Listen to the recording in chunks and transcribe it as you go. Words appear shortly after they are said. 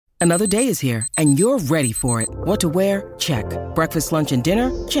Another day is here, and you're ready for it. What to wear? Check. Breakfast, lunch, and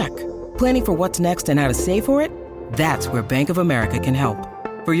dinner? Check. Planning for what's next and how to save for it? That's where Bank of America can help.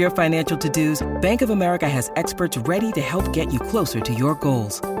 For your financial to-dos, Bank of America has experts ready to help get you closer to your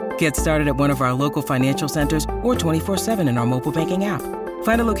goals. Get started at one of our local financial centers or 24/7 in our mobile banking app.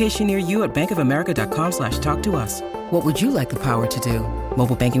 Find a location near you at bankofamerica.com/talktous. What would you like the power to do?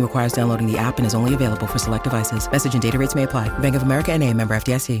 Mobile banking requires downloading the app and is only available for select devices. Message and data rates may apply. Bank of America N.A., member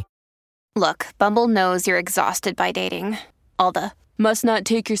FDIC. Look, Bumble knows you're exhausted by dating. All the must not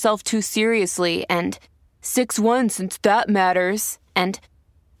take yourself too seriously and 6'1" since that matters. And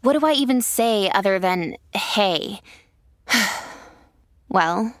what do I even say other than, hey?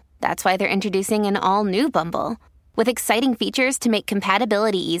 Well, that's why they're introducing an all-new Bumble with exciting features to make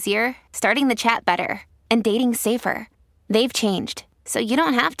compatibility easier, starting the chat better, and dating safer. They've changed, so you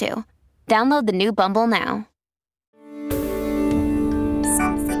don't have to. Download the new Bumble now.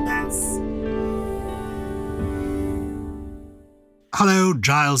 Hello,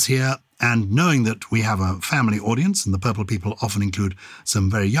 Giles here. And knowing that we have a family audience, and the Purple people often include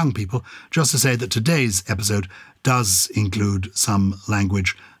some very young people, just to say that today's episode does include some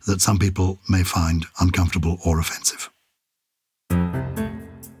language that some people may find uncomfortable or offensive.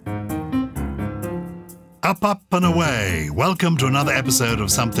 Up, up and away. Welcome to another episode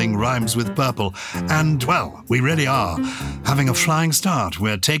of Something Rhymes with Purple. And, well, we really are having a flying start.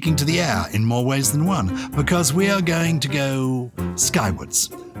 We're taking to the air in more ways than one, because we are going to go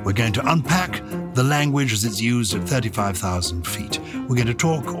skywards. We're going to unpack the language as it's used at 35,000 feet. We're going to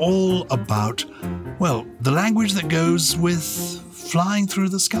talk all about, well, the language that goes with flying through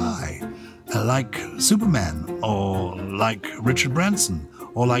the sky, like Superman, or like Richard Branson,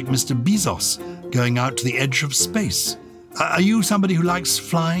 or like Mr. Bezos going out to the edge of space. Are you somebody who likes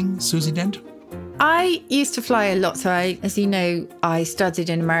flying, Susie Dent? I used to fly a lot. So as you know, I studied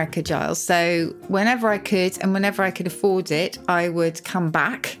in America, Giles. So whenever I could and whenever I could afford it, I would come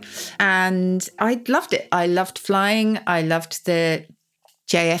back. And I loved it. I loved flying. I loved the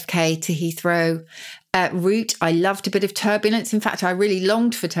JFK to Heathrow route. I loved a bit of turbulence. In fact, I really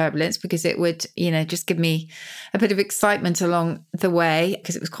longed for turbulence because it would, just give me a bit of excitement along the way,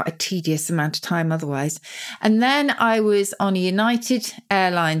 because it was quite a tedious amount of time otherwise. And then I was on a United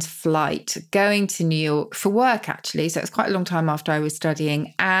Airlines flight going to New York for work, actually. So it was quite a long time after I was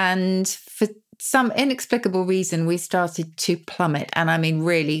studying. And for some inexplicable reason, we started to plummet, and I mean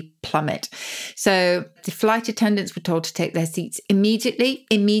really plummet. So the flight attendants were told to take their seats immediately.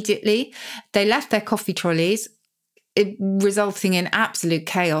 They left their coffee trolleys, resulting in absolute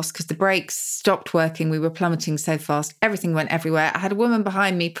chaos because the brakes stopped working. We were plummeting so fast. Everything went everywhere. I had a woman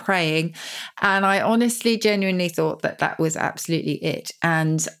behind me praying, and I honestly, genuinely thought that was absolutely it.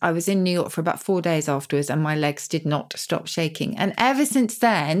 And I was in New York for about 4 days afterwards, and my legs did not stop shaking. And ever since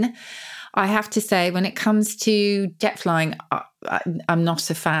then, I have to say, when it comes to jet flying, I'm not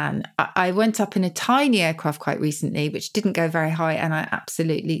a fan. I went up in a tiny aircraft quite recently, which didn't go very high, and I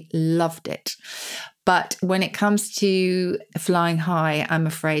absolutely loved it. But when it comes to flying high, I'm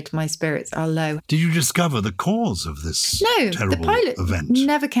afraid my spirits are low. Did you discover the cause of this terrible the pilot event?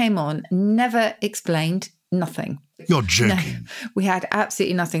 Never came on, never explained, nothing. You're joking. No, we had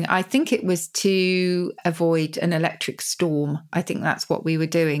absolutely nothing. I think it was to avoid an electric storm. I think that's what we were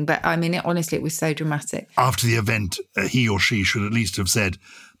doing. But I mean, honestly, it was so dramatic. After the event, he or she should at least have said,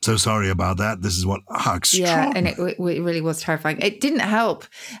 "So sorry about that. This is what..." How extraordinary. Yeah, and it really was terrifying. It didn't help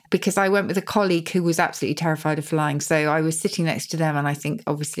because I went with a colleague who was absolutely terrified of flying. So I was sitting next to them, and I think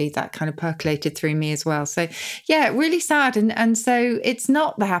obviously that kind of percolated through me as well. So yeah, really sad. And so it's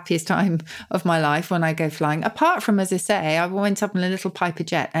not the happiest time of my life when I go flying. Apart from, as I say, I went up in a little Piper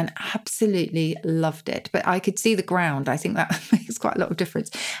jet and absolutely loved it. But I could see the ground. I think that makes quite a lot of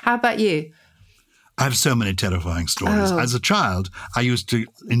difference. How about you? I have so many terrifying stories. Oh. As a child, I used to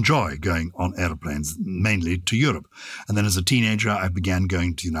enjoy going on airplanes, mainly to Europe. And then as a teenager, I began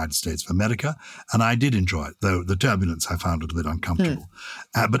going to the United States of America, and I did enjoy it, though the turbulence I found a little bit uncomfortable.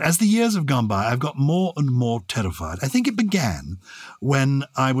 But as the years have gone by, I've got more and more terrified. I think it began when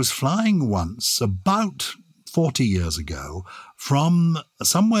I was flying once, about 40 years ago, from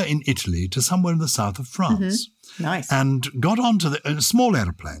somewhere in Italy to somewhere in the south of France. Mm-hmm. Nice. And got onto a small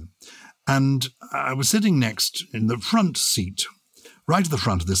airplane. And I was sitting next in the front seat, right at the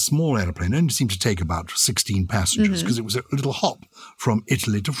front of this small airplane. It only seemed to take about 16 passengers because it was a little hop from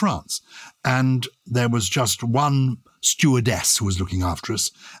Italy to France. And there was just one stewardess who was looking after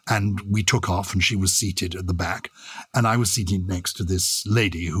us, and we took off, and she was seated at the back. And I was seated next to this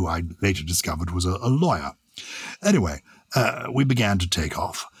lady who I later discovered was a lawyer. Anyway, we began to take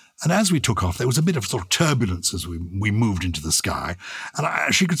off. And as we took off, there was a bit of sort of turbulence as we moved into the sky.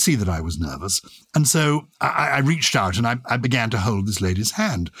 And she could see that I was nervous. And so I reached out and I began to hold this lady's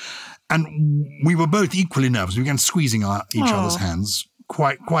hand. And we were both equally nervous. We began squeezing each other's hands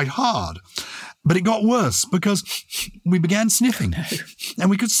quite hard. But it got worse because we began sniffing.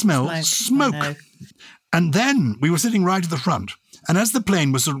 And we could smell smoke. And then we were sitting right at the front. And as the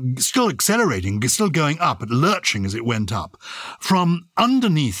plane was sort of still accelerating, still going up, but lurching as it went up, from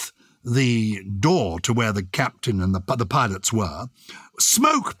underneath the door to where the captain and the pilots were,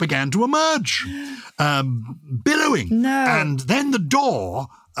 smoke began to emerge, billowing. No. And then the door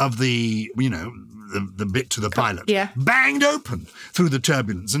of the bit to the pilot banged open through the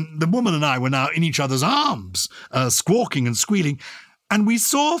turbulence. And the woman and I were now in each other's arms, squawking and squealing. And we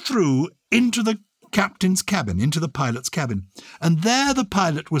saw through into the captain's cabin, into the pilot's cabin. And there the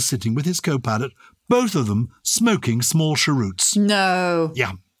pilot was sitting with his co-pilot, both of them smoking small cheroots. No.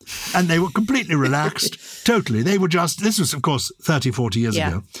 Yeah. And they were completely relaxed, totally. They were this was, of course, 30, 40 years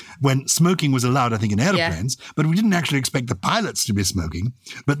ago, when smoking was allowed, I think, in aeroplanes, but we didn't actually expect the pilots to be smoking.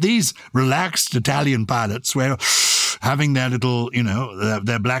 But these relaxed Italian pilots were having their little,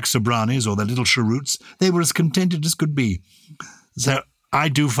 their black Sobranis or their little cheroots. They were as contented as could be. So I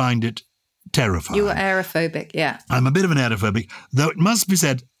do find it terrifying. You were aerophobic, yeah. I'm a bit of an aerophobic, though it must be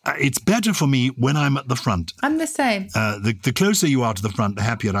said, it's better for me when I'm at the front. I'm the same. The closer you are to the front, the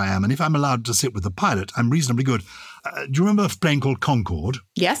happier I am. And if I'm allowed to sit with the pilot, I'm reasonably good. Do you remember a plane called Concorde?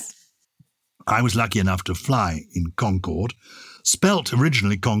 Yes. I was lucky enough to fly in Concorde. Spelt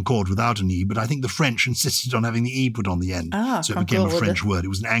originally Concorde without an E, but I think the French insisted on having the E put on the end. So it became a French word. It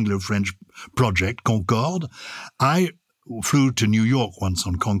was an Anglo-French project, Concorde. I flew to New York once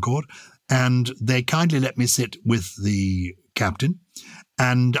on Concorde, and they kindly let me sit with the captain.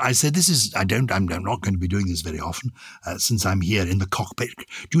 And I said, I'm not going to be doing this very often, since I'm here in the cockpit.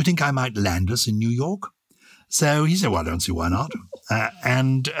 Do you think I might land us in New York? So he said, well, I don't see why not.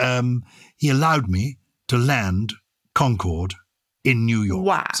 And he allowed me to land Concorde in New York.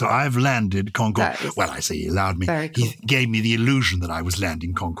 Wow. So I've landed Concorde. Well, I say he allowed me. Very cool. He gave me the illusion that I was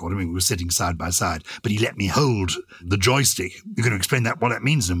landing Concorde. I mean, we were sitting side by side, but he let me hold the joystick. You're going to explain what that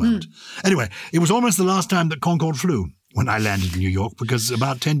means in a moment. Anyway, it was almost the last time that Concorde flew when I landed in New York, because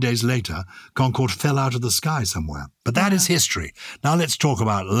about 10 days later, Concorde fell out of the sky somewhere. But that is history. Now let's talk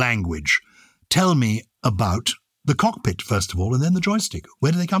about language. Tell me about the cockpit, first of all, and then the joystick.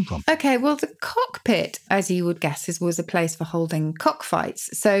 Where do they come from? Okay, well, the cockpit, as you would guess, was a place for holding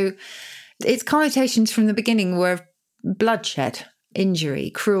cockfights. So its connotations from the beginning were bloodshed, injury,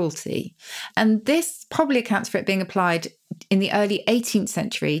 cruelty. And this probably accounts for it being applied in the early 18th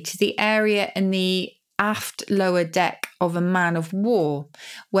century to the area in the aft lower deck of a man of war,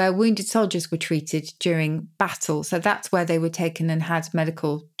 where wounded soldiers were treated during battle. So that's where they were taken and had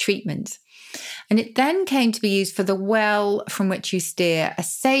medical treatment. And it then came to be used for the well from which you steer a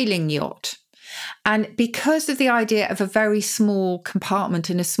sailing yacht. And because of the idea of a very small compartment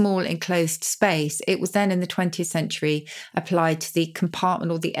in a small enclosed space, it was then in the 20th century applied to the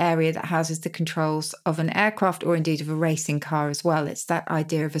compartment or the area that houses the controls of an aircraft or indeed of a racing car as well. It's that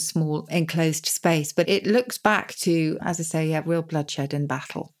idea of a small enclosed space. But it looks back to, as I say, real bloodshed and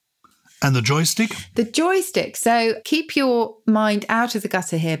battle. And the joystick? The joystick. So keep your mind out of the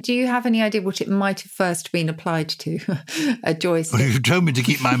gutter here. Do you have any idea what it might have first been applied to? A joystick. Well, you've told me to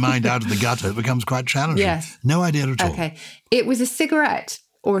keep my mind out of the gutter. It becomes quite challenging. Yes. No idea at all. Okay. It was a cigarette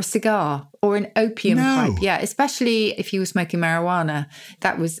or a cigar or an opium pipe. Yeah, especially if you were smoking marijuana.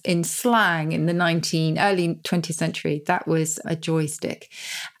 That was in slang in the early 20th century. That was a joystick.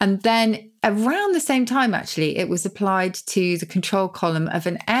 And then around the same time, actually, it was applied to the control column of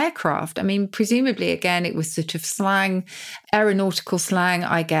an aircraft. I mean, presumably, again, it was sort of slang, aeronautical slang,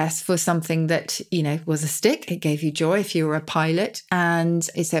 I guess, for something that, was a stick. It gave you joy if you were a pilot. And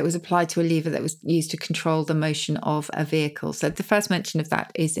so it was applied to a lever that was used to control the motion of a vehicle. So the first mention of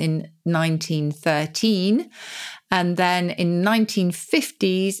that is in 1913. And then in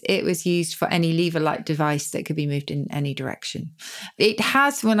 1950s, it was used for any lever-like device that could be moved in any direction. It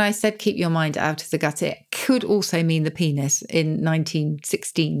has, when I said keep your mind out of the gutter, it could also mean the penis in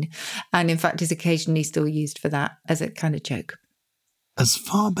 1916. And in fact, is occasionally still used for that as a kind of joke. As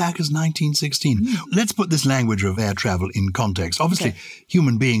far back as 1916. Let's put this language of air travel in context. Obviously,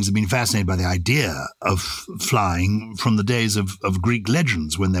 human beings have been fascinated by the idea of flying from the days of Greek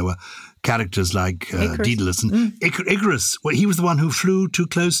legends, when there were characters like Daedalus and Icarus. Well, he was the one who flew too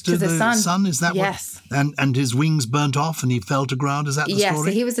close to the sun. Is that yes. And his wings burnt off and he fell to ground. Is that the story? Yes,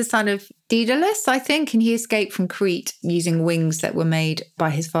 so he was the son of Daedalus, I think, and he escaped from Crete using wings that were made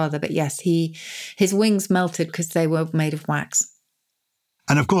by his father. But yes, his wings melted because they were made of wax.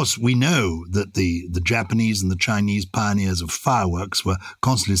 And of course, we know that the Japanese and the Chinese pioneers of fireworks were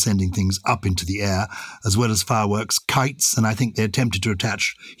constantly sending things up into the air, as well as fireworks, kites, and I think they attempted to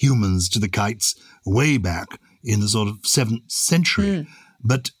attach humans to the kites way back in the sort of 7th century.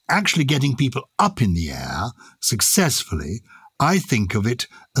 But actually getting people up in the air successfully, I think of it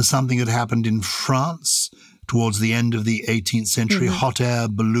as something that happened in France towards the end of the 18th century, hot air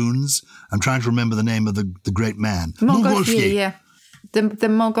balloons. I'm trying to remember the name of the great man. Montgolfier, yeah. The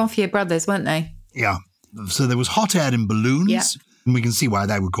Montgolfier brothers, weren't they? Yeah. So there was hot air in balloons. And we can see why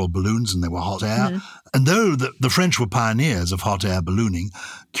they were called balloons and they were hot air. And though the French were pioneers of hot air ballooning,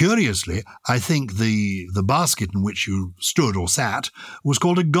 curiously, I think the basket in which you stood or sat was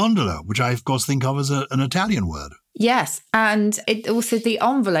called a gondola, which I, of course, think of as an Italian word. Yes, and it also the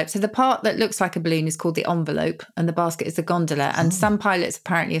envelope. So the part that looks like a balloon is called the envelope and the basket is the gondola. And some pilots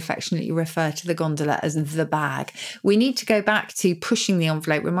apparently affectionately refer to the gondola as the bag. We need to go back to pushing the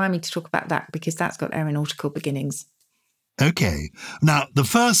envelope. Remind me to talk about that because that's got aeronautical beginnings. Okay. Now, the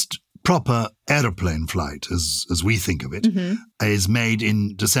first proper aeroplane flight, as we think of it, is made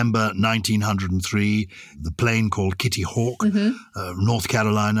in December 1903, the plane called Kitty Hawk, North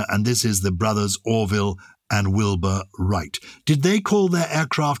Carolina, and this is the brothers Orville and Wilbur Wright. Did they call their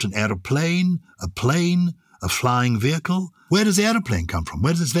aircraft an aeroplane, a plane, a flying vehicle? Where does aeroplane come from?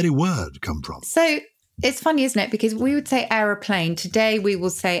 Where does this very word come from? So it's funny, isn't it? Because we would say aeroplane. Today we will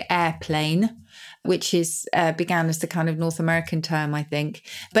say airplane, which is began as the kind of North American term, I think.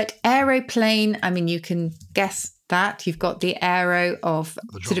 But aeroplane, I mean, you can guess that. You've got the aero of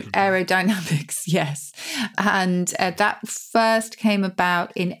sort of aerodynamics, yes. And that first came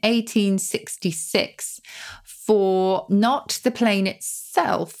about in 1866 for not the plane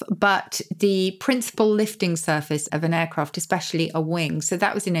itself, but the principal lifting surface of an aircraft, especially a wing. So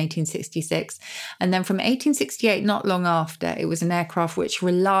that was in 1866. And then from 1868, not long after, it was an aircraft which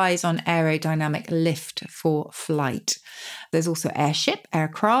relies on aerodynamic lift for flight. There's also airship,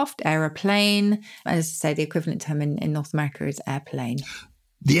 aircraft, aeroplane. As I say, the equivalent term in North America is airplane.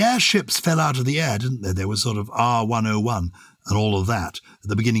 The airships fell out of the air, didn't they? There was sort of R101 and all of that at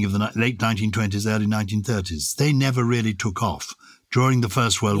the beginning of the late 1920s, early 1930s. They never really took off. During the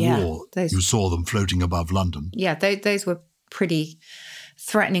First World War, you saw them floating above London. Yeah, those were pretty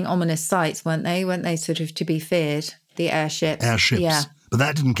threatening, ominous sights, weren't they? Weren't they sort of to be feared, the airships? Airships. Yeah. But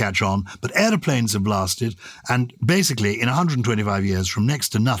that didn't catch on. But aeroplanes have lasted. And basically, in 125 years, from next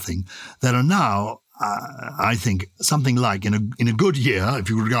to nothing, there are now, I think, something like, in a good year, if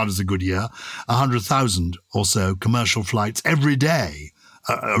you regard it as a good year, 100,000 or so commercial flights every day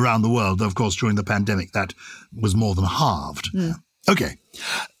around the world. Though, of course, during the pandemic, that was more than halved. Okay.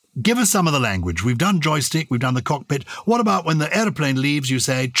 Give us some of the language. We've done joystick, we've done the cockpit. What about when the aeroplane leaves, you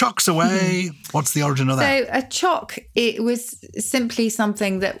say, chocks away? What's the origin of that? So a chock, it was simply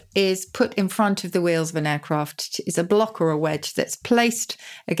something that is put in front of the wheels of an aircraft. It's a block or a wedge that's placed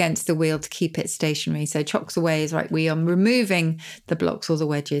against the wheel to keep it stationary. So chocks away is right, we are removing the blocks or the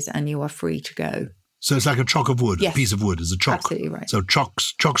wedges and you are free to go. So it's like a chock of wood, yes. A piece of wood is a chock. Absolutely right. So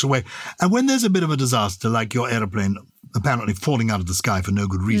chocks away. And when there's a bit of a disaster, like your aeroplane apparently falling out of the sky for no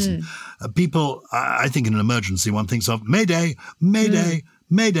good reason, people, I think in an emergency, one thinks of Mayday, Mayday,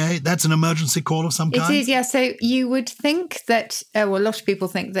 Mayday. That's an emergency call of some kind? It is, yeah. So you would think that, a lot of people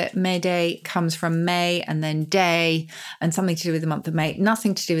think that Mayday comes from May and then day and something to do with the month of May.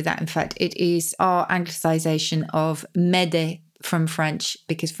 Nothing to do with that. In fact, it is our anglicisation of M'aider from French,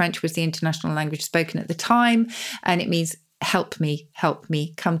 because French was the international language spoken at the time, and it means help me,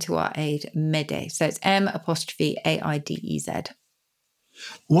 come to our aid, M'aider. So it's M''AIDEZ.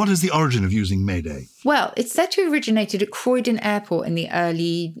 What is the origin of using Mayday? Well, it's said to have originated at Croydon Airport in the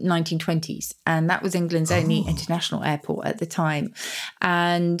early 1920s, and that was England's only international airport at the time.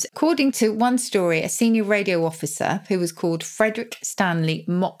 And according to one story, a senior radio officer who was called Frederick Stanley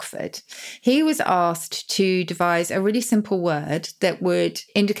Mockford, he was asked to devise a really simple word that would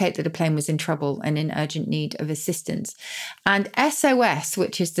indicate that a plane was in trouble and in urgent need of assistance. And SOS,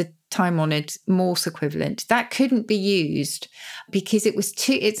 which is the time-honoured Morse equivalent, that couldn't be used because it was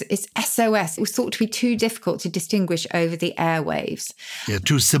it's SOS. It was thought to be too difficult to distinguish over the airwaves. Yeah,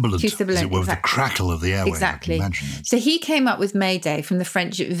 too sibilant. As it were, exactly. The crackle of the airwave. Exactly. So he came up with Mayday from the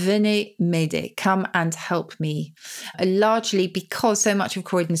French Venez m'aider, come and help me, largely because so much of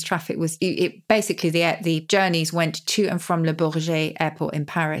Croydon's traffic was, basically the journeys went to and from Le Bourget Airport in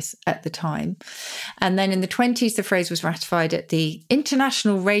Paris at the time. And then in the 1920s, the phrase was ratified at the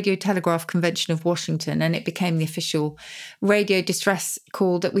International Radio Telegraph Convention of Washington, and it became the official radio distress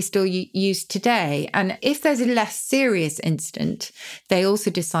call that we still use today. And if there's a less serious incident, they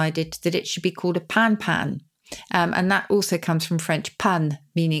also decided that it should be called a pan-pan. And that also comes from French panne,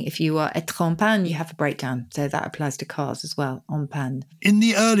 meaning if you are être en panne, you have a breakdown. So that applies to cars as well, en panne. In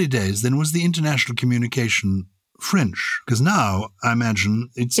the early days, then, was the international communication French? Because now, I imagine,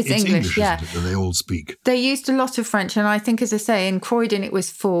 it's English, yeah. isn't it, that they all speak? They used a lot of French. And I think, as I say, in Croydon, it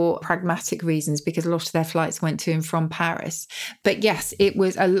was for pragmatic reasons because a lot of their flights went to and from Paris. But yes, it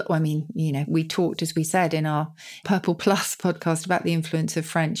was, we talked, as we said, in our Purple Plus podcast about the influence of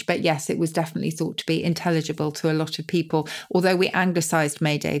French. But yes, it was definitely thought to be intelligible to a lot of people, although we anglicised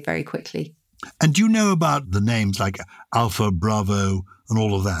Mayday very quickly. And do you know about the names like Alpha, Bravo, and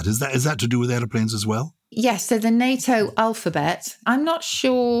all of that? Is that to do with aeroplanes as well? Yes, so the NATO alphabet, I'm not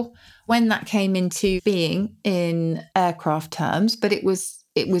sure when that came into being in aircraft terms, but it was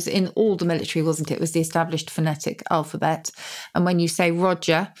in all the military, wasn't it? It was the established phonetic alphabet. And when you say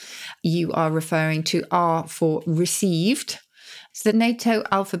Roger, you are referring to R for received. So the NATO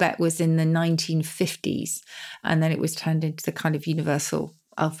alphabet was in the 1950s, and then it was turned into the kind of universal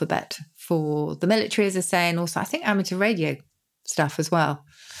alphabet for the military, as I say, and also I think amateur radio stuff as well.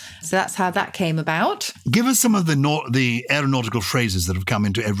 So that's how that came about. Give us some of the aeronautical phrases that have come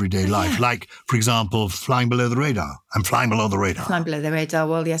into everyday life, like, for example, flying below the radar. I'm flying below the radar. Flying below the radar.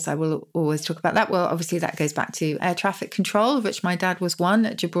 Well, yes, I will always talk about that. Well, obviously that goes back to air traffic control, of which my dad was one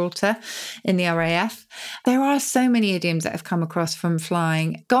at Gibraltar in the RAF. There are so many idioms that have come across from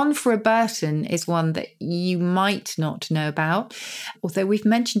flying. Gone for a Burton is one that you might not know about, although we've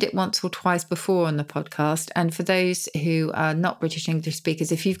mentioned it once or twice before on the podcast. And for those who are not British English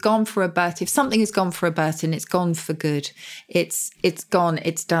speakers, if you've gone for a Burton, if something has gone for a Burton, it's gone for good. It's gone,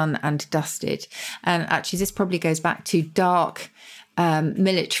 it's done and dusted. And actually, this probably goes back to dark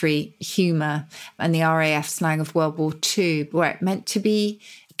military humour and the RAF slang of World War II, where it meant to be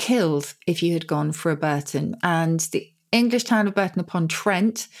killed if you had gone for a Burton. And the English town of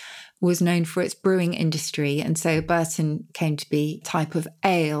Burton-upon-Trent was known for its brewing industry. And so Burton came to be a type of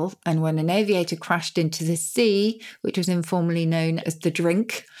ale. And when an aviator crashed into the sea, which was informally known as the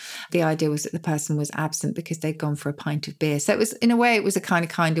drink, the idea was that the person was absent because they'd gone for a pint of beer. So it was, in a way, it was a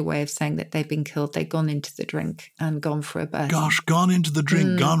kinder way of saying that they'd been killed. They'd gone into the drink and gone for a Burton. Gosh, gone into the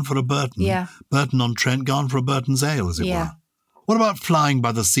drink, gone for a Burton. Yeah. Burton-on-Trent, gone for a Burton's ale, as it were. What about flying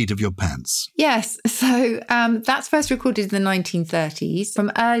by the seat of your pants? Yes. So that's first recorded in the 1930s from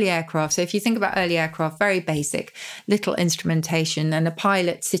early aircraft. So if you think about early aircraft, very basic, little instrumentation, and a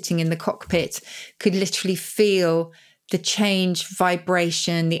pilot sitting in the cockpit could literally feel the change,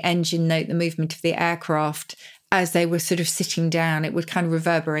 vibration, the engine note, the movement of the aircraft as they were sort of sitting down. It would kind of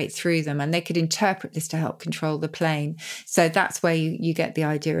reverberate through them, and they could interpret this to help control the plane. So that's where you get the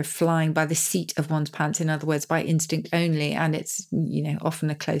idea of flying by the seat of one's pants, in other words, by instinct only, and it's, often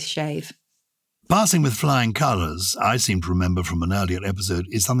a close shave. Passing with flying colours, I seem to remember from an earlier episode,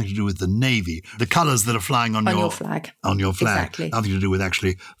 is something to do with the Navy. The colours that are flying on your flag. On your flag. Exactly. Nothing to do with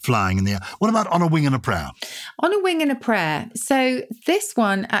actually flying in the air. What about on a wing and a prayer? On a wing and a prayer. So this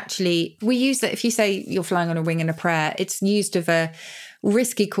one, actually, we use that if you say you're flying on a wing and a prayer, it's used of a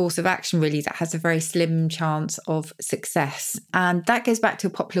risky course of action, really, that has a very slim chance of success. And that goes back to a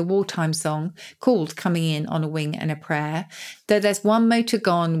popular wartime song called Coming In on a Wing and a Prayer. Though there's one motor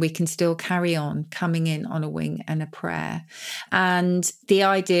gone, we can still carry on, coming in on a wing and a prayer. And the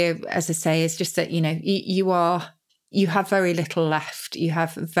idea, as I say, is just that, you have very little left. You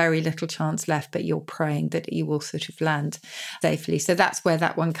have very little chance left, but you're praying that you will sort of land safely. So that's where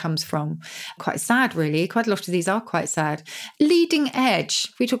that one comes from. Quite sad, really. Quite a lot of these are quite sad. Leading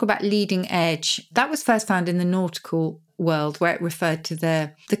edge. We talk about leading edge. That was first found in the nautical world, where it referred to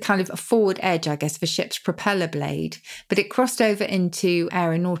the kind of a forward edge, I guess, of a ship's propeller blade. But it crossed over into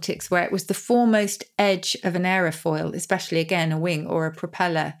aeronautics, where it was the foremost edge of an aerofoil, especially, again, a wing or a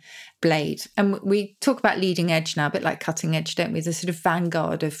propeller blade. And we talk about leading edge now, a bit like cutting edge, don't we? The sort of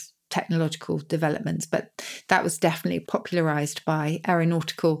vanguard of technological developments, but that was definitely popularized by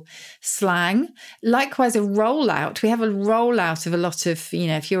aeronautical slang. Likewise, a rollout. We have a rollout of a lot of,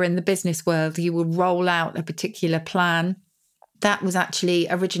 if you're in the business world, you will roll out a particular plan. That was actually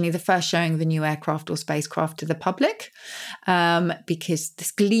originally the first showing of a new aircraft or spacecraft to the public, because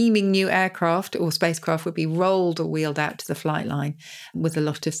this gleaming new aircraft or spacecraft would be rolled or wheeled out to the flight line with a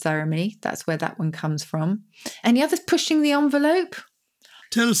lot of ceremony. That's where that one comes from. Any others? Pushing the envelope?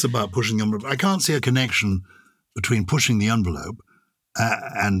 Tell us about pushing the envelope. I can't see a connection between pushing the envelope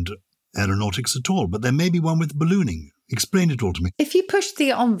and aeronautics at all, but there may be one with ballooning. Explain it all to me. If you push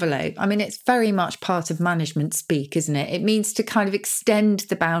the envelope, I mean, it's very much part of management speak, isn't it? It means to kind of extend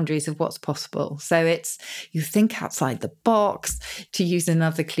the boundaries of what's possible. So it's, you think outside the box, to use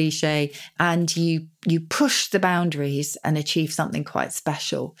another cliche, and you push the boundaries and achieve something quite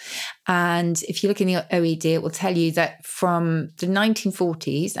special. And if you look in the OED, it will tell you that from the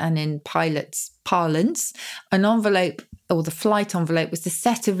 1940s, and in pilots' parlance, an envelope, or the flight envelope, was the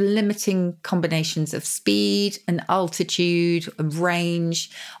set of limiting combinations of speed and altitude and range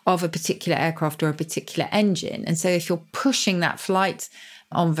of a particular aircraft or a particular engine. And so if you're pushing that flight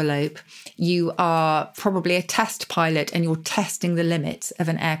envelope, you are probably a test pilot and you're testing the limits of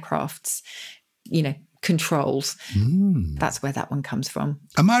an aircraft's, controls. That's where that one comes from.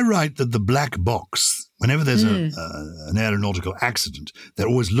 Am I right that the black box, whenever there's an aeronautical accident, they're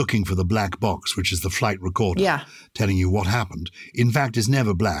always looking for the black box, which is the flight recorder, telling you what happened, in fact, is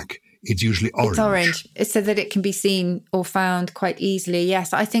never black. It's usually orange. It's orange. It's so that it can be seen or found quite easily.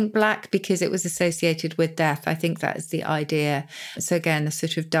 Yes, I think black because it was associated with death. I think that is the idea. So again, the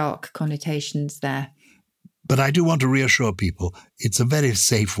sort of dark connotations there. But I do want to reassure people, it's a very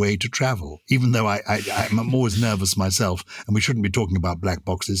safe way to travel, even though I'm always nervous myself, and we shouldn't be talking about black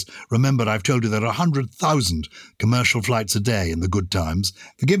boxes. Remember, I've told you there are 100,000 commercial flights a day in the good times.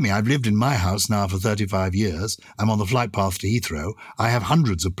 Forgive me, I've lived in my house now for 35 years. I'm on the flight path to Heathrow. I have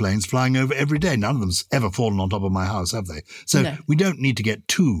hundreds of planes flying over every day. None of them's ever fallen on top of my house, have they? So we don't need to get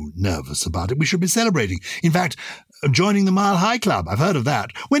too nervous about it. We should be celebrating. In fact, joining the Mile High Club. I've heard of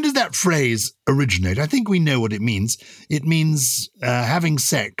that. When does that phrase originate? I think we know what it means. It means having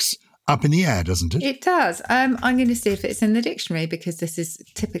sex up in the air, doesn't it? It does. I'm going to see if it's in the dictionary because this is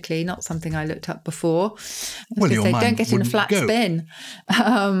typically not something I looked up before. Well, your mind don't get in a flat spin.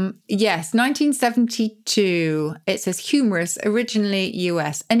 Yes, 1972. It says humorous, originally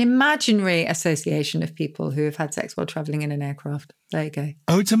US, an imaginary association of people who have had sex while travelling in an aircraft. There you go.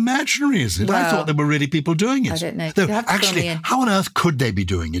 Oh, it's imaginary, is it? Well, I thought there were really people doing it. I don't know. Though, actually, how on earth could they be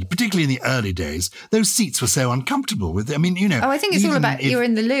doing it? Particularly in the early days, those seats were so uncomfortable. Oh, I think it's all about you're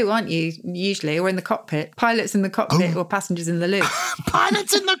in the loo, aren't you? Usually, or in the cockpit. Pilots in the cockpit or passengers in the loo.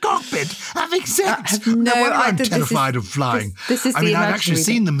 Pilots in the cockpit having sex. I'm terrified of flying. This is I've actually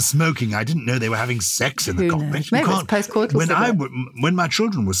seen them smoking. I didn't know they were having sex in the cockpit. Maybe it's post-coital. When my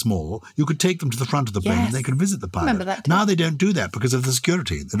children were small, you could take them to the front of the plane and they could visit the pilot. Remember that now they don't do that because of the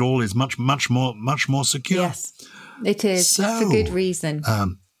security. It all is much more secure. Yes, it is for good reason.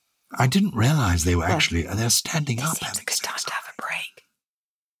 I didn't realise they were they're standing up. Seems a good time to have a break.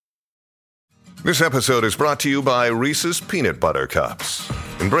 This episode is brought to you by Reese's Peanut Butter Cups.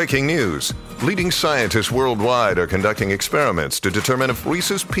 In breaking news, leading scientists worldwide are conducting experiments to determine if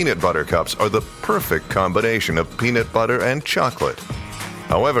Reese's Peanut Butter Cups are the perfect combination of peanut butter and chocolate.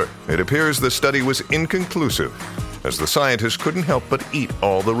 However, it appears the study was inconclusive, as the scientists couldn't help but eat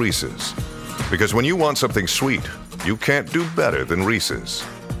all the Reese's. Because when you want something sweet, you can't do better than Reese's.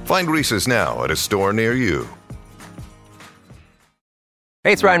 Find Reese's now at a store near you.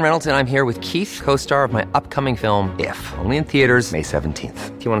 Hey, it's Ryan Reynolds, and I'm here with Keith, co-star of my upcoming film, If, only in theaters May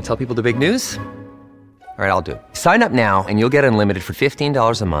 17th. Do you want to tell people the big news? All right, I'll do it. Sign up now and you'll get unlimited for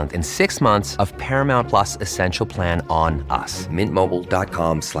 $15 a month and 6 months of Paramount Plus Essential Plan on us.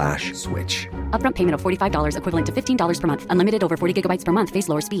 MintMobile.com/switch. Upfront payment of $45 equivalent to $15 per month. Unlimited over 40 gigabytes per month. Face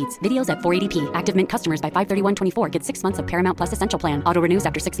lower speeds. Videos at 480p. Active Mint customers by 531.24 get 6 months of Paramount Plus Essential Plan. Auto renews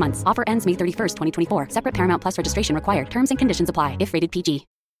after 6 months. Offer ends May 31st, 2024. Separate Paramount Plus registration required. Terms and conditions apply if rated PG.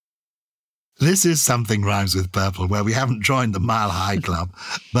 This is Something Rhymes with Purple, where we haven't joined the Mile High Club,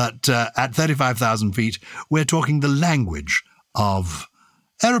 but at 35,000 feet, we're talking the language of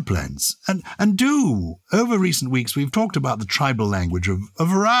aeroplanes. And over recent weeks, we've talked about the tribal language of a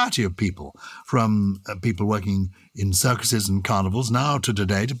variety of people, from people working in circuses and carnivals now to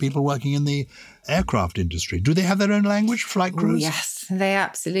today to people working in the aircraft industry. Do they have their own language, flight crews? Yes, they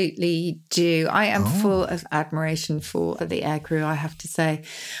absolutely do. I am full of admiration for the air crew, I have to say.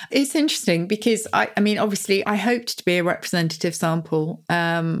 It's interesting because, I mean, obviously, I hoped to be a representative sample.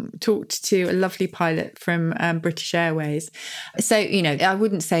 Talked to a lovely pilot from British Airways. So, I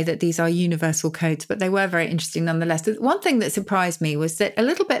wouldn't say that these are universal codes, but they were very interesting nonetheless. One thing that surprised me was that a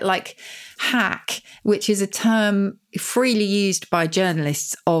little bit like hack, which is a term freely used by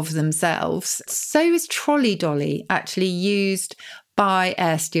journalists of themselves, so is trolley dolly actually used by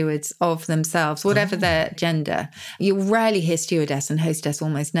air stewards of themselves, whatever their gender. You'll rarely hear stewardess and hostess,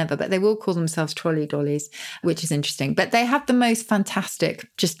 almost never, but they will call themselves trolley dollies, which is interesting. But they have the most fantastic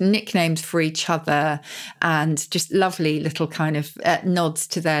just nicknames for each other and just lovely little kind of nods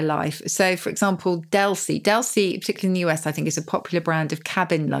to their life. So, for example, Delsey, particularly in the US, I think is a popular brand of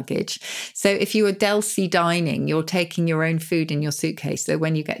cabin luggage. So if you were Delsey dining, you're taking your own food in your suitcase. So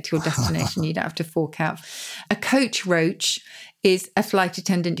when you get to your destination, you don't have to fork out. A coach roach is a flight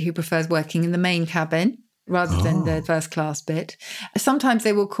attendant who prefers working in the main cabin rather than the first class bit. Sometimes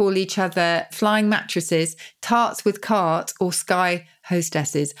they will call each other flying mattresses, tarts with cart, or sky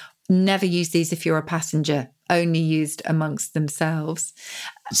hostesses. Never use these if you're a passenger, only used amongst themselves.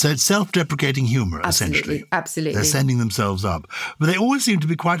 So it's self-deprecating humour, essentially. Absolutely. They're sending themselves up. But they always seem to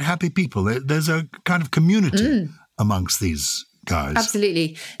be quite happy people. There's a kind of community amongst these guys.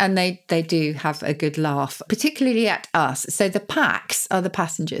 Absolutely. And they do have a good laugh, particularly at us. So the packs are the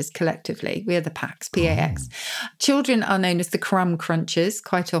passengers collectively. We are the packs, P-A-X. Children are known as the crumb crunchers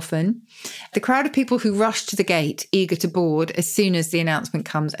quite often. The crowd of people who rush to the gate, eager to board as soon as the announcement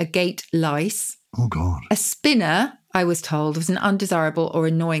comes, are gate lice. Oh, God. A spinner, I was told, was an undesirable or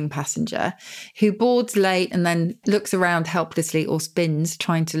annoying passenger who boards late and then looks around helplessly or spins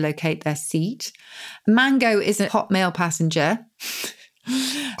trying to locate their seat. Mango is a hot male passenger.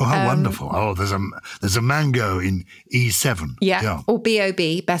 Oh, how wonderful. Oh, there's a mango in E7. Yeah. Or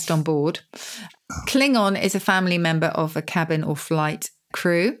BOB, best on board. Klingon is a family member of a cabin or flight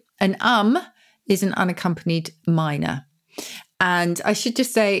crew. An is an unaccompanied minor. And I should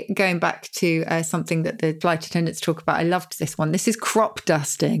just say, going back to something that the flight attendants talk about, I loved this one. This is crop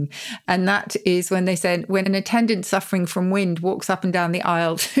dusting. And that is when they said, when an attendant suffering from wind walks up and down the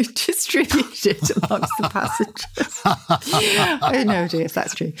aisle to distribute it amongst the passengers. I have no idea if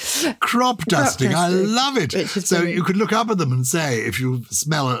that's true. Crop dusting. I love it. So brilliant. you could look up at them and say, if you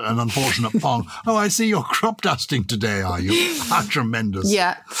smell an unfortunate pong, oh, I see you're crop dusting today, are you? How tremendous.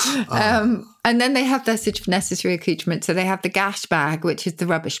 Yeah. And then they have their sort of necessary accoutrement. So they have the gash bag, which is the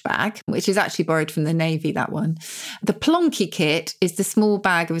rubbish bag, which is actually borrowed from the Navy, that one. The plonky kit is the small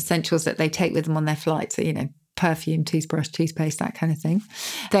bag of essentials that they take with them on their flight. So, perfume, toothbrush, toothpaste, that kind of thing.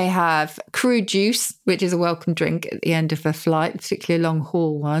 They have crew juice, which is a welcome drink at the end of a flight, particularly a long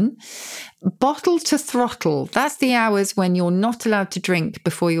haul one. Bottle to throttle. That's the hours when you're not allowed to drink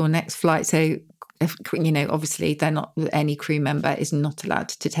before your next flight. So, obviously any crew member is not allowed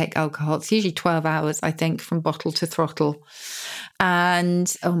to take alcohol. It's usually 12 hours, I think, from bottle to throttle.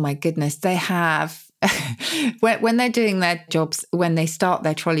 And, oh my goodness, they have, when they're doing their jobs, when they start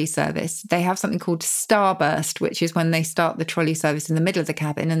their trolley service, they have something called starburst, which is when they start the trolley service in the middle of the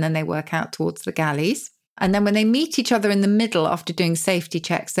cabin and then they work out towards the galleys. And then when they meet each other in the middle after doing safety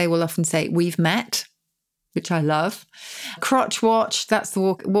checks, they will often say, "We've met," which I love. Crotch watch, that's the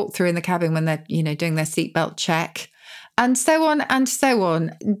walk through in the cabin when they're, doing their seatbelt check. And so on and so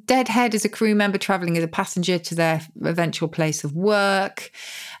on. Deadhead is a crew member travelling as a passenger to their eventual place of work.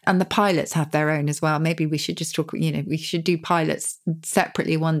 And the pilots have their own as well. Maybe we should just talk, we should do pilots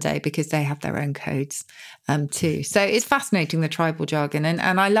separately one day because they have their own codes too. So it's fascinating, the tribal jargon.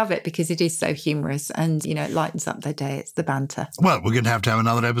 And I love it because it is so humorous and, it lightens up their day. It's the banter. Well, we're going to have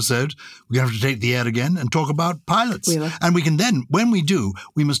another episode. We're going to have to take the air again and talk about pilots. We will. And we can then, when we do,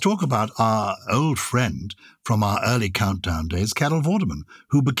 we must talk about our old friend from our early Countdown days, Carol Vorderman,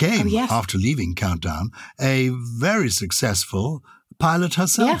 who became, after leaving Countdown, a very successful pilot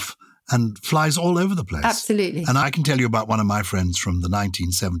herself and flies all over the place. Absolutely. And I can tell you about one of my friends from the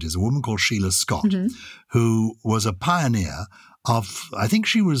 1970s, a woman called Sheila Scott, who was a pioneer of, I think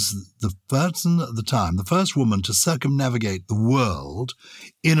she was the person at the time, the first woman to circumnavigate the world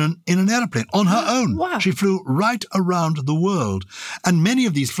in an airplane on her own. Wow. She flew right around the world. And many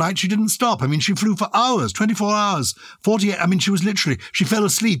of these flights, she didn't stop. I mean, she flew for hours, 24 hours, 48. I mean, she fell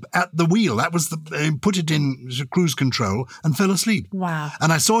asleep at the wheel. That was put it in cruise control and fell asleep. Wow.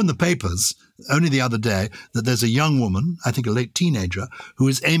 And I saw in the papers only the other day that there's a young woman, I think a late teenager, who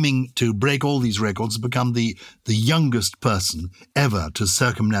is aiming to break all these records and become the youngest person ever to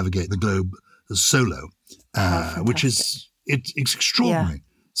circumnavigate the globe solo, which is it's extraordinary. Yeah.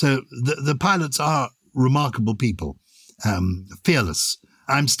 So the pilots are remarkable people, fearless.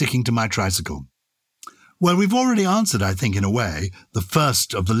 I'm sticking to my tricycle. Well, we've already answered, I think, in a way, the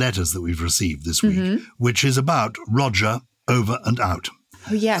first of the letters that we've received this week, which is about Roger over and out.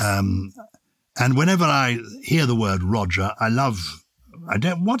 Oh, yes. And whenever I hear the word Roger,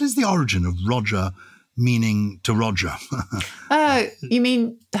 what is the origin of Roger meaning to Roger? Oh, you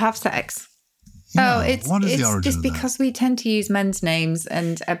mean have sex? Yeah, it's what is the origin just of that? because we tend to use men's names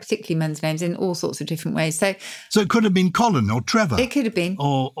and particularly men's names in all sorts of different ways. So it could have been Colin or Trevor. it could have been.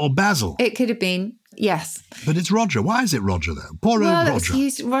 Or Basil. It could have been, yes. But it's Roger. Why is it Roger, though? Poor old Roger.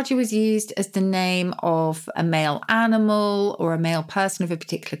 Roger was used as the name of a male animal or a male person of a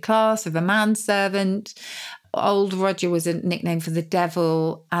particular class, of a manservant. Old Roger was a nickname for the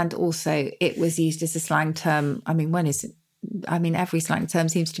devil, and also it was used as a slang term. Every slang term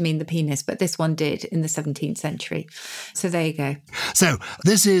seems to mean the penis, but this one did in the 17th century. So there you go. So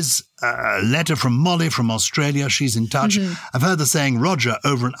this is a letter from Molly from Australia. She's in touch. Mm-hmm. I've heard the saying Roger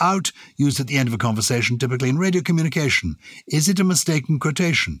over and out used at the end of a conversation, typically in radio communication. Is it a mistaken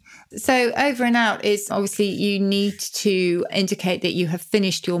quotation? So over and out is obviously you need to indicate that you have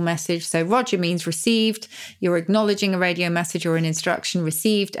finished your message. So Roger means received. You're acknowledging a radio message or an instruction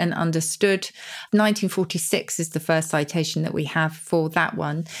received and understood. 1946 is the first citation that we have for that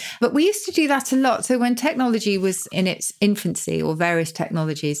one. But we used to do that a lot. So when technology was in its infancy, or various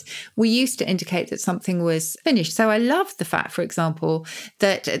technologies, we used to indicate that something was finished. So I love the fact, for example,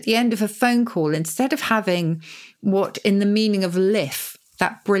 that at the end of a phone call, instead of having what in the meaning of liff,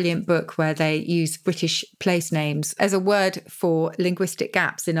 that brilliant book where they use British place names as a word for linguistic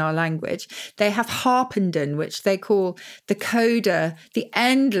gaps in our language, they have Harpenden, which they call the coda, the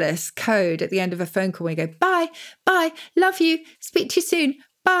endless code at the end of a phone call where you go, bye, love you, speak to you soon,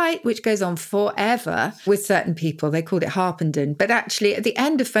 bye, which goes on forever with certain people. They called it Harpenden. But actually, at the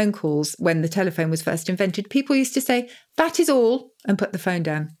end of phone calls, when the telephone was first invented, people used to say, that is all, and put the phone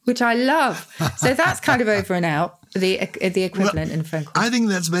down, which I love. So that's kind of over and out, the equivalent in a phone call. I think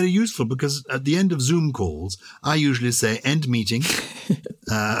that's very useful because at the end of Zoom calls, I usually say end meeting.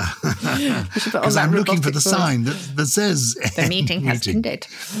 Because I'm looking for the sign that says the meeting has ended.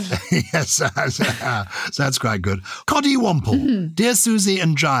 Yes, so that's quite good. Coddy Womple. Mm-hmm. Dear Susie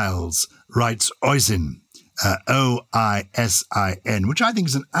and Giles, writes Oisin. Oisin, which I think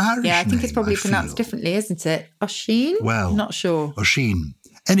is an Irish name. Yeah, I think it's probably pronounced feel. differently, isn't it? Oisin? Well, not sure. Oisin.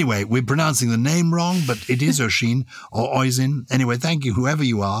 Anyway, we're pronouncing the name wrong, but it is Oisin or Oisin. Anyway, thank you, whoever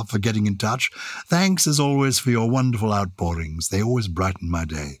you are, for getting in touch. Thanks, as always, for your wonderful outpourings. They always brighten my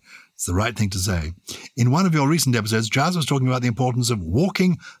day. It's the right thing to say. In one of your recent episodes, Giles was talking about the importance of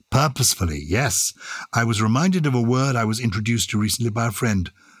walking purposefully. Yes, I was reminded of a word I was introduced to recently by a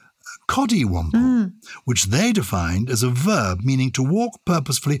friend, coddywomple, which they defined as a verb meaning to walk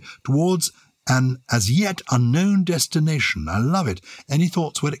purposefully towards an as yet unknown destination. I love it. Any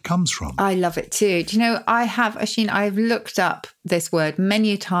thoughts where it comes from? I love it too. Do you know, I've looked up this word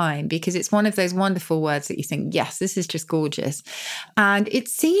many a time because it's one of those wonderful words that you think, yes, this is just gorgeous. And it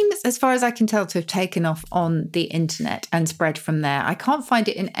seems, as far as I can tell, to have taken off on the internet and spread from there. I can't find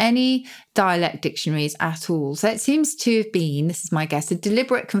it in any dialect dictionaries at all. So it seems to have been, this is my guess, a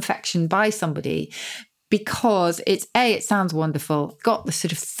deliberate confection by somebody, because it sounds wonderful, got the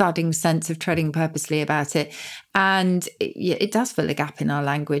sort of thudding sense of treading purposely about it. And it does fill a gap in our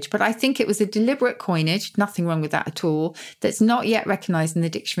language. But I think it was a deliberate coinage, nothing wrong with that at all, that's not yet recognised in the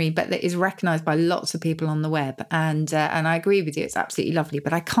dictionary, but that is recognised by lots of people on the web. And I agree with you, it's absolutely lovely.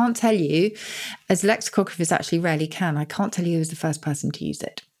 But I can't tell you, as lexicographers actually rarely can, I can't tell you who was the first person to use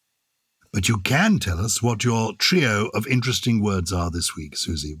it. But you can tell us what your trio of interesting words are this week,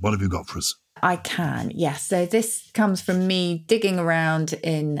 Susie. What have you got for us? I can, yes. So this comes from me digging around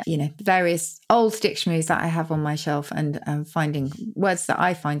in, various old dictionaries that I have on my shelf and finding words that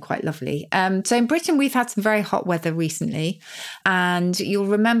I find quite lovely. So in Britain, we've had some very hot weather recently. And you'll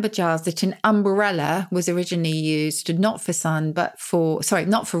remember, Giles, that an umbrella was originally used not for rain, but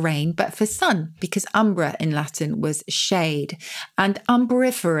for sun, because umbra in Latin was shade. And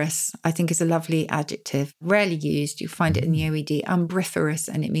umbriferous, I think, is a lovely adjective, rarely used. You find it in the OED, umbriferous,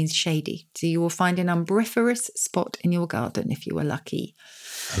 and it means shady. So you will find an umbriferous spot in your garden if you were lucky.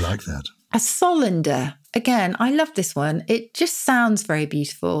 I like that. A solander. Again, I love this one. It just sounds very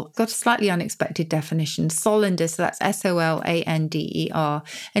beautiful. Got a slightly unexpected definition. Solander, so that's SOLANDER.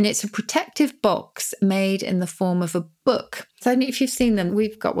 And it's a protective box made in the form of a book. So if you've seen them,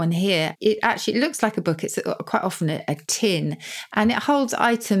 we've got one here. It looks like a book. It's quite often a tin. And it holds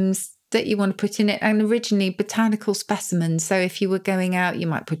items that you want to put in it, and originally botanical specimens. So if you were going out, you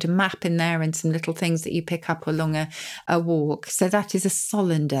might put a map in there and some little things that you pick up along a walk. So that is a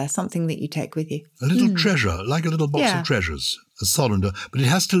solander, something that you take with you. A little treasure, like a little box of treasures, a solander, but it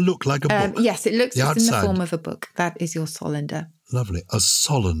has to look like a book. Yes, it looks in the form of a book. That is your solander. Lovely, a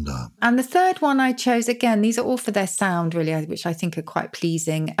solander. And the third one I chose, again, these are all for their sound, really, which I think are quite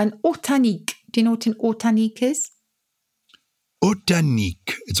pleasing. An autanique. Do you know what an autanique is?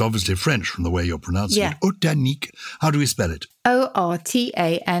 Otanique. It's obviously French from the way you're pronouncing it. Otanique. How do we spell it? Ortanique.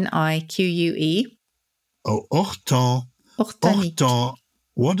 Oh, hortan. Ortanique. Hortan.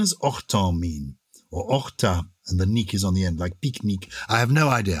 What does hortan mean? Or horta, and the nique is on the end, like picnic. I have no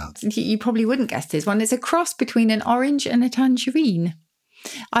idea. You probably wouldn't guess this one. It's a cross between an orange and a tangerine.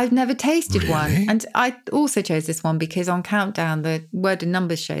 I've never tasted one. And I also chose this one because on Countdown, the word and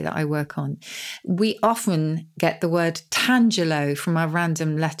numbers show that I work on, we often get the word tangelo from our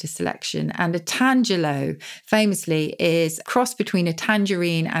random letter selection. And a tangelo, famously, is a cross between a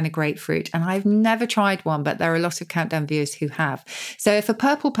tangerine and a grapefruit. And I've never tried one, but there are a lot of Countdown viewers who have. So if a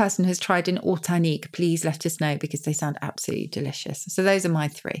purple person has tried an Ortanique, please let us know because they sound absolutely delicious. So those are my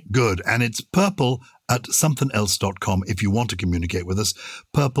three. Good. And it's purple@somethingelse.com if you want to communicate with us.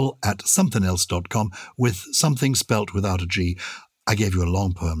 Purple@somethingelse.com with something spelt without a G. I gave you a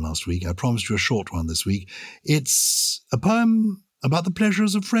long poem last week. I promised you a short one this week. It's a poem about the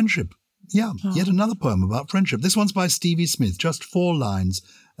pleasures of friendship. Yeah, yet another poem about friendship. This one's by Stevie Smith, just 4 lines,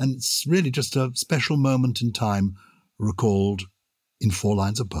 and it's really just a special moment in time recalled in 4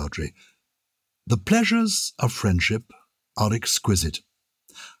 lines of poetry. The pleasures of friendship are exquisite.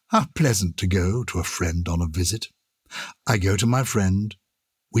 How pleasant to go to a friend on a visit. I go to my friend,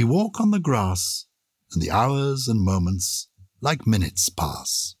 we walk on the grass, and the hours and moments like minutes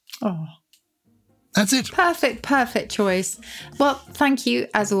pass. Oh, that's it. Perfect choice. Well, thank you,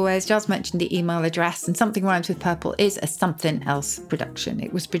 as always. Giles mentioned the email address, and Something Rhymes with Purple is a Something Else production.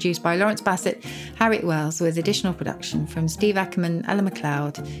 It was produced by Lawrence Bassett, Harriet Wells, with additional production from Steve Ackerman, Ella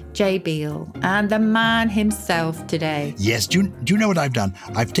McLeod, Jay Beale, and the man himself today. Yes, do you know what I've done?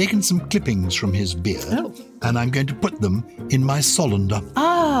 I've taken some clippings from his beard, and I'm going to put them in my solander.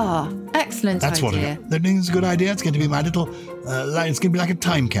 Ah, excellent That's idea. I think it's a good idea. It's going to be my little, it's going to be like a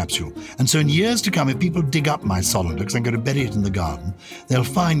time capsule. And so in years to come, if people dig up my solander, because I'm going to bury it in the garden, they'll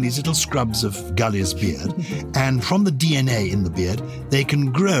find these little scrubs of Gully's beard, and from the DNA in the beard, they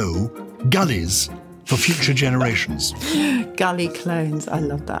can grow gullies for future generations. Gully clones. I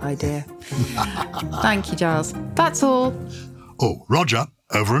love that idea. Thank you, Giles. That's all. Oh, Roger,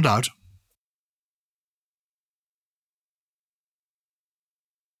 over and out.